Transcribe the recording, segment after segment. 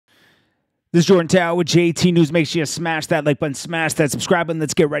This is Jordan Tower with JT News. Make sure you smash that like button, smash that subscribe button.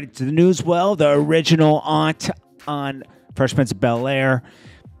 Let's get ready to the news. Well, the original aunt on Fresh Prince of Bel-Air,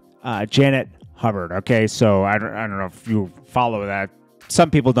 Januet Hubert. Okay, so I don't know if you follow that. Some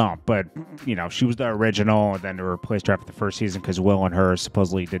people don't, but, you know, she was the original, and then they replaced her after the first season because Will and her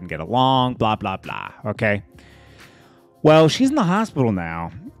supposedly didn't get along, blah, blah, blah, okay? Well, she's in the hospital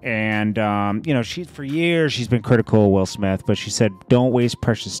now, and, you know, for years she's been critical of Will Smith, but she said, don't waste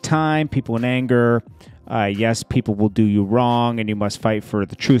precious time, people in anger. Yes, people will do you wrong, and you must fight for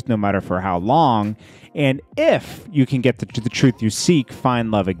the truth no matter for how long. And if you can get the truth you seek,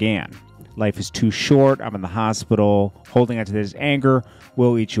 find love again. Life is too short. I'm in the hospital. Holding on to this anger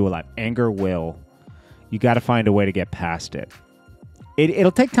will eat you alive. Anger will. You got to find a way to get past it. It'll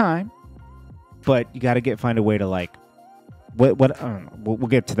take time, but you got to find a way to like. What I don't know. We'll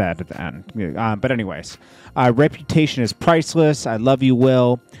get to that at the end. But anyways, reputation is priceless. I love you,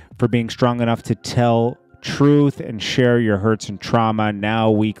 Will, for being strong enough to tell truth and share your hurts and trauma.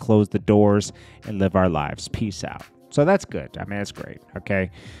 Now we close the doors and live our lives. Peace out. So that's good. I mean, that's great. Okay,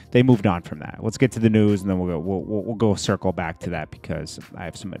 they moved on from that. Let's get to the news, and then we'll go circle back to that because I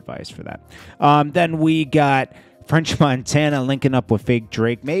have some advice for that. Then we got French Montana linking up with fake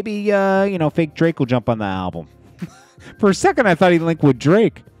Drake. Maybe fake Drake will jump on the album. For a second, I thought he linked with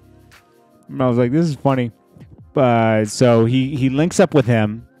Drake. I was like, this is funny. So he links up with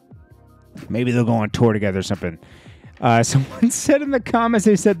him. Maybe they'll go on tour together or something. Someone said in the comments,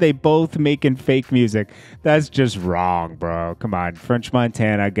 they said they both making fake music. That's just wrong, bro. Come on. French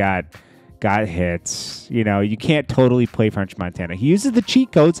Montana got hits. You know, you can't totally play French Montana. He uses the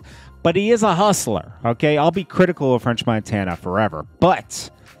cheat codes, but he is a hustler, okay? I'll be critical of French Montana forever,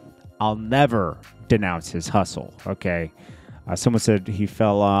 but I'll never denounce his hustle, okay? Someone said he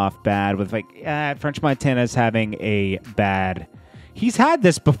fell off bad with, French Montana's having a bad... He's had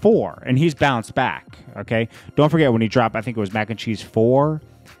this before, and he's bounced back, okay? Don't forget when he dropped, I think it was Mac and Cheese 4,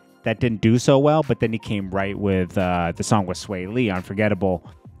 that didn't do so well, but then he came right with the song with Sway Lee, Unforgettable,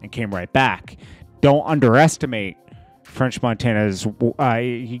 and came right back. Don't underestimate French Montana's...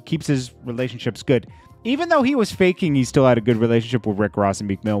 he keeps his relationships good. Even though he was faking, he still had a good relationship with Rick Ross and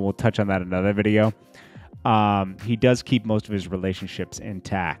Meek Mill. We'll touch on that in another video. He does keep most of his relationships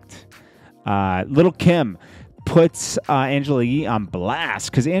intact. Little Kim puts Angela Yee on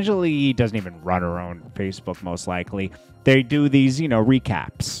blast because Angela Yee doesn't even run her own Facebook, most likely. They do these,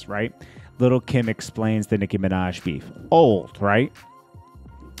 recaps, right? Little Kim explains the Nicki Minaj beef. Old, right?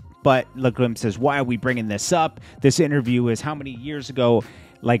 But Little Kim says, why are we bringing this up? This interview is how many years ago?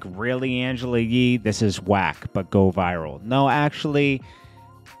 Like, really, Angela Yee? This is whack, but go viral. No, actually,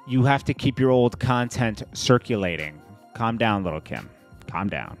 you have to keep your old content circulating. Calm down, Little Kim. Calm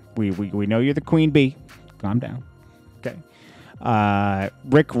down. We know you're the queen bee. Calm down. Okay.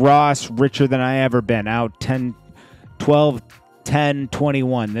 Rick Ross, Richer Than I Ever Been, out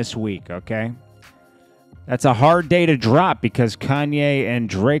 12/10/21 this week, okay? That's a hard day to drop because Kanye and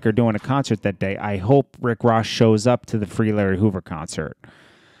Drake are doing a concert that day. I hope Rick Ross shows up to the Free Larry Hoover concert.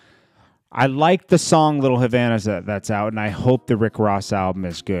 I like the song Little Havana's that's out, and I hope the Rick Ross album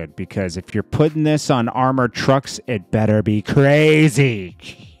is good because if you're putting this on armored trucks, it better be crazy.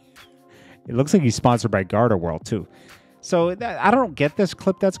 It looks like he's sponsored by Garda World, too. So I don't get this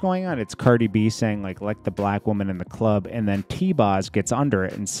clip that's going on. It's Cardi B saying, like the black woman in the club, and then T-Boz gets under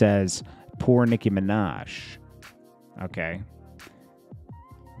it and says, poor Nicki Minaj. Okay.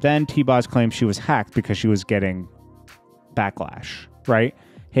 Then T-Boz claims she was hacked because she was getting backlash, right?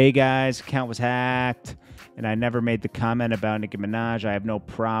 Hey, guys, account was hacked, and I never made the comment about Nicki Minaj. I have no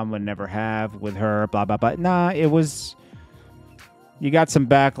problem and never have with her, blah, blah, blah. Nah, it was... You got some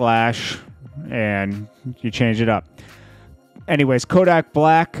backlash, and you change it up. Anyways, Kodak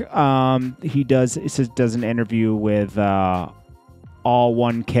Black, he does an interview with All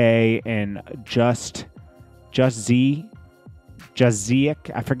 1K and Just Ziek.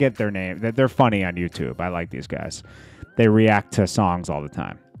 I forget their name. They're funny on YouTube. I like these guys. They react to songs all the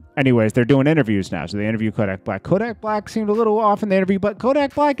time. Anyways, they're doing interviews now, so they interview Kodak Black. Kodak Black seemed a little off in the interview, but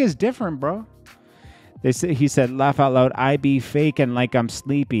Kodak Black is different, bro. He said, laugh out loud, I be faking like I'm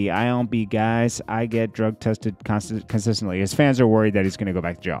sleepy. I don't be, guys. I get drug tested consistently. His fans are worried that he's going to go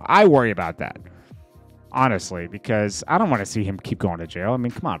back to jail. I worry about that, honestly, because I don't want to see him keep going to jail. I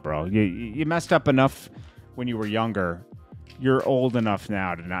mean, come on, bro. You messed up enough when you were younger. You're old enough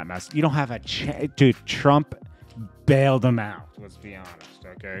now to not mess. You don't have a chance. Dude, Trump bailed him out. Let's be honest,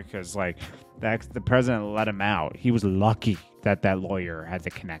 okay? Because, the president let him out. He was lucky that lawyer had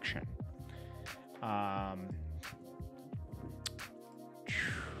the connection.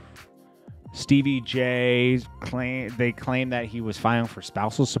 Stevie J claim that he was filing for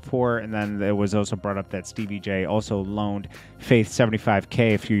spousal support, and then it was also brought up that Stevie J also loaned Faith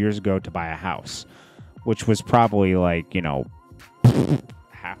 $75K a few years ago to buy a house, which was probably like, you know,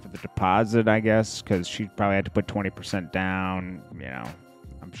 half of the deposit, I guess, because she probably had to put 20% down. You know,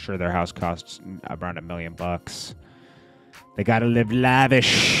 I'm sure their house costs around $1 million. They gotta live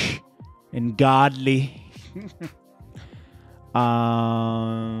lavish and godly.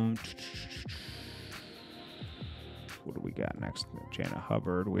 What do we got next? Januet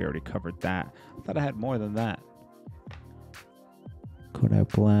Hubert. We already covered that. I thought I had more than that. Kodak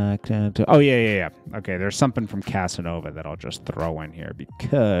Black. Oh, yeah. Okay, there's something from Casanova that I'll just throw in here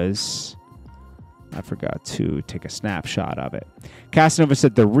because I forgot to take a snapshot of it. Casanova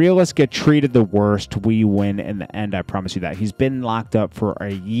said, the realists get treated the worst. We win in the end. I promise you that. He's been locked up for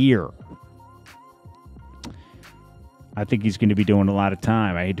a year. I think he's going to be doing a lot of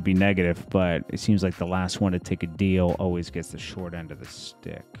time. I hate to be negative, but it seems like the last one to take a deal always gets the short end of the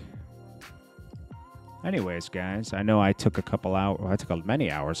stick. Anyways, guys, I know I took a couple hours. I took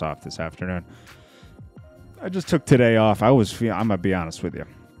many hours off this afternoon. I just took today off. I'm going to be honest with you.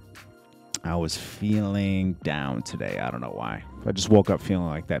 I was feeling down today. I don't know why. I just woke up feeling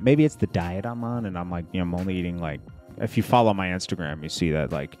like that. Maybe it's the diet I'm on, and I'm like, you know, I'm only eating like, if you follow my Instagram, you see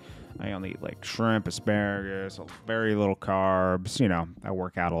that like, I only eat like shrimp, asparagus, very little carbs. You know, I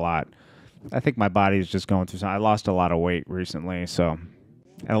work out a lot. I think my body's just going through something. I lost a lot of weight recently, so,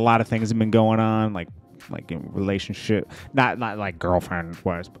 and a lot of things have been going on, like in relationship, not like girlfriend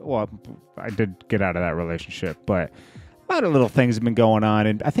wise, but well, I did get out of that relationship, but a lot of little things have been going on,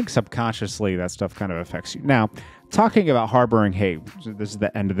 and I think subconsciously that stuff kind of affects you. Now, talking about harboring hate, this is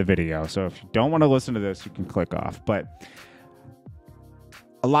the end of the video, so if you don't want to listen to this, you can click off, but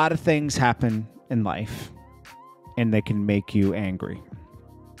a lot of things happen in life, and they can make you angry.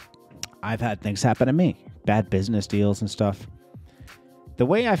 I've had things happen to me, bad business deals and stuff. The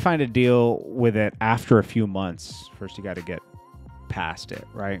way I find to deal with it after a few months, first you got to get past it,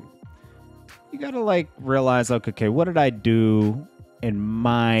 right? You got to like realize, like, okay, what did I do in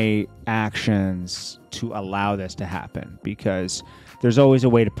my actions to allow this to happen? Because there's always a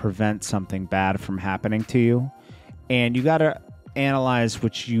way to prevent something bad from happening to you, and you got to analyze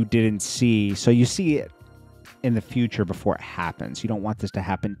what you didn't see, so you see it in the future before it happens. You don't want this to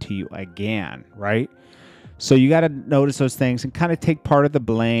happen to you again, right? So you got to notice those things and kind of take part of the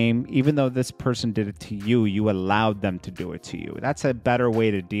blame. Even though this person did it to you, you allowed them to do it to you. That's a better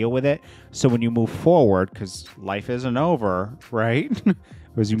way to deal with it. So when you move forward, because life isn't over, right?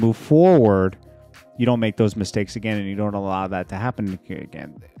 As you move forward, you don't make those mistakes again, and you don't allow that to happen to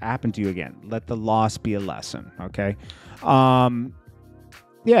you again. Let the loss be a lesson, okay?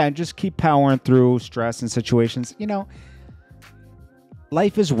 Yeah, and just keep powering through stress and situations. You know,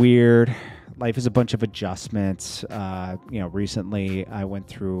 life is weird. Life is a bunch of adjustments. You know, recently I went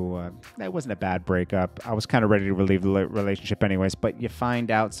through, it wasn't a bad breakup. I was kind of ready to leave the relationship anyways, but you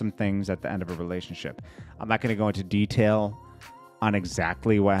find out some things at the end of a relationship. I'm not going to go into detail on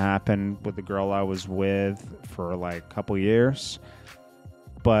exactly what happened with the girl I was with for like a couple years.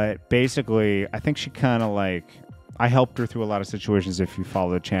 But basically, I think she kind of like, I helped her through a lot of situations. If you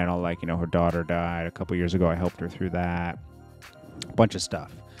follow the channel, like, you know, her daughter died a couple years ago. I helped her through that. A bunch of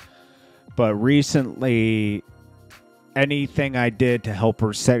stuff. But recently, anything I did to help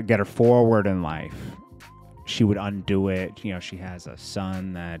her get her forward in life, she would undo it. You know, she has a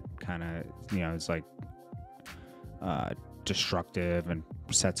son that kind of, you know, is like destructive and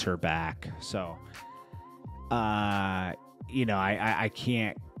sets her back. So, you know, I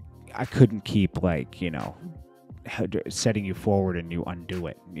couldn't keep, like, you know, setting you forward and you undo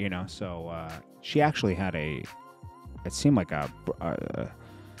it, you know. So she actually had it seemed like a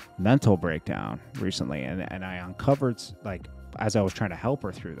mental breakdown recently, and I uncovered, like, as I was trying to help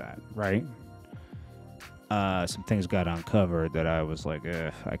her through that, right? Some things got uncovered that I was like,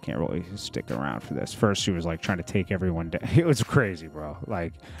 I can't really stick around for this. First, she was like trying to take everyone down. It was crazy, bro.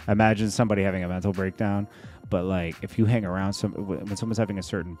 Like, imagine somebody having a mental breakdown, but like, if you hang around when someone's having a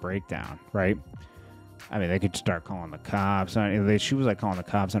certain breakdown, right? I mean, they could start calling the cops. She was like calling the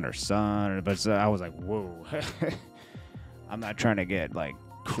cops on her son, but I was like, whoa. I'm not trying to get, like,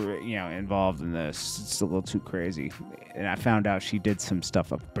 you know, involved in this. It's a little too crazy. And I found out she did some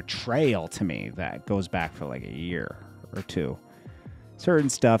stuff of betrayal to me that goes back for like a year or two. Certain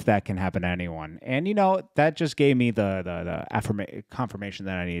stuff that can happen to anyone. And, you know, that just gave me the confirmation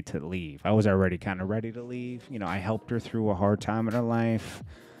that I needed to leave. I was already kind of ready to leave. You know, I helped her through a hard time in her life.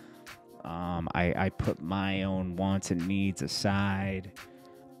 I put my own wants and needs aside.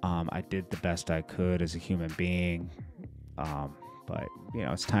 I did the best I could as a human being. But you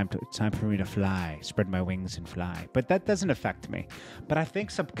know, it's time for me to fly, spread my wings and fly. But that doesn't affect me. But I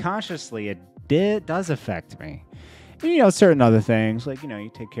think subconsciously it does affect me. And, you know, certain other things like, you know, you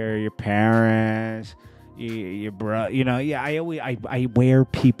take care of your parents, your bro. You know, yeah. I wear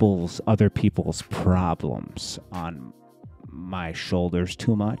other people's problems on my shoulders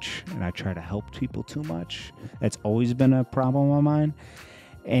too much, and I try to help people too much. That's always been a problem of mine,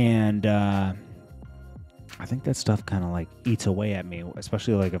 and I think that stuff kind of like eats away at me,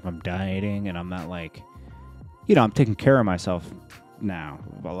 especially like if I'm dieting and I'm not like, you know, I'm taking care of myself now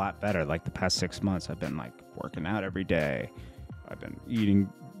a lot better. Like the past 6 months, I've been like working out every day. I've been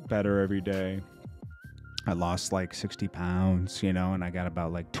eating better every day. I lost like 60 pounds, you know, and I got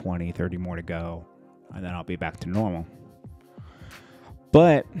about like 20, 30 more to go, and then I'll be back to normal.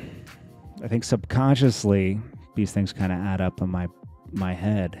 But I think subconsciously these things kind of add up in my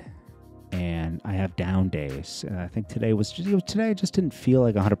head. And I have down days. And I think today I just didn't feel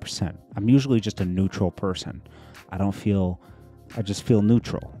like 100%. I'm usually just a neutral person. I just feel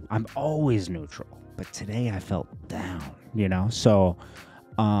neutral. I'm always neutral. But today I felt down, you know? So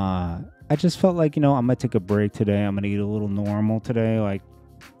I just felt like, you know, I'm going to take a break today. I'm going to eat a little normal today, like,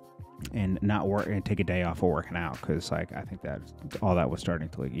 and not work and take a day off of working out. Because, like, I think that all that was starting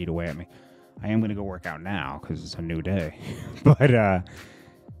to, like, eat away at me. I am going to go work out now because it's a new day. But,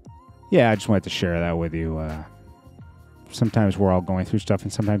 yeah, I just wanted to share that with you. Sometimes we're all going through stuff,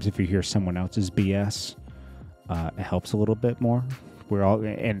 and sometimes if you hear someone else's BS, it helps a little bit more.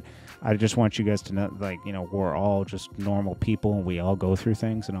 And I just want you guys to know, like, you know, we're all just normal people, and we all go through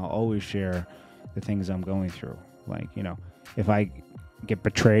things, and I'll always share the things I'm going through. Like, you know, if I get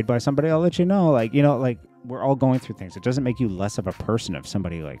betrayed by somebody, I'll let you know. Like, you know, like, we're all going through things. It doesn't make you less of a person if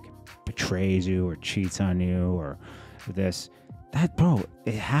somebody, like, betrays you or cheats on you or this. That, bro,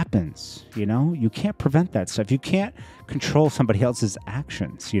 it happens, you know? You can't prevent that stuff. You can't control somebody else's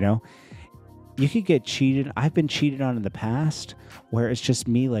actions, you know? You could get cheated. I've been cheated on in the past where it's just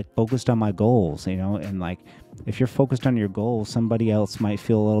me, like, focused on my goals, you know? And, like, if you're focused on your goals, somebody else might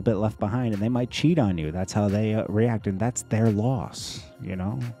feel a little bit left behind, and they might cheat on you. That's how they react, and that's their loss, you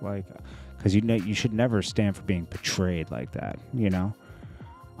know? Like, because, you know, you should never stand for being betrayed like that, you know?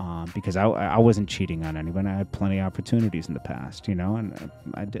 Because I wasn't cheating on anyone. I had plenty of opportunities in the past, you know, and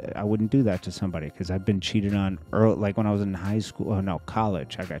I wouldn't do that to somebody because I've been cheated on early, like when I was in high school. Oh no,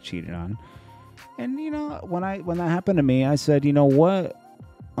 college. I got cheated on, and you know when that happened to me, I said, you know what,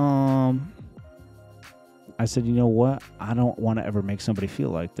 I don't want to ever make somebody feel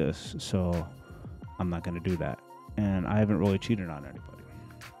like this, so I'm not going to do that. And I haven't really cheated on anybody.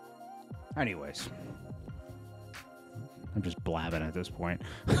 Anyways. I'm just blabbing at this point.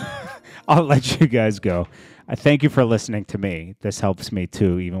 I'll let you guys go. I thank you for listening to me. This helps me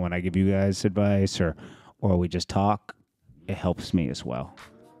too. Even when I give you guys advice or we just talk, it helps me as well.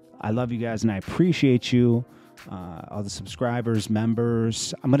 I love you guys and I appreciate you. All the subscribers,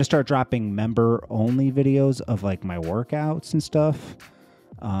 members. I'm going to start dropping member-only videos of like my workouts and stuff.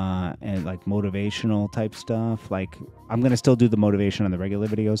 And like motivational type stuff. Like I'm going to still do the motivation on the regular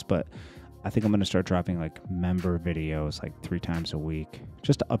videos, but I think I'm going to start dropping like member videos like 3 times a week.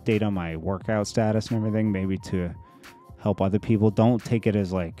 Just to update on my workout status and everything, maybe to help other people. Don't take it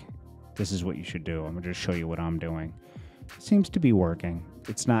as like, this is what you should do. I'm going to just show you what I'm doing. It seems to be working.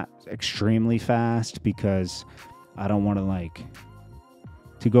 It's not extremely fast because I don't want to like,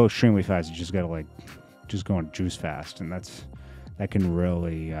 to go extremely fast, you just got to like, just go on juice fast. And that can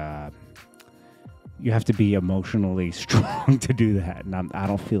really, you have to be emotionally strong to do that. And I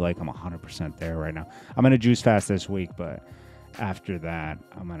don't feel like I'm 100% there right now. I'm going to juice fast this week, but after that,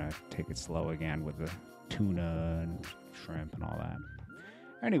 I'm going to take it slow again with the tuna and shrimp and all that.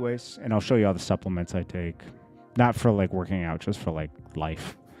 Anyways, and I'll show you all the supplements I take. Not for like working out, just for like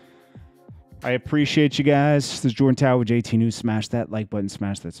life. I appreciate you guys. This is Jordan Tower with JT News. Smash that like button,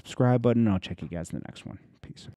 smash that subscribe button. I'll check you guys in the next one. Peace.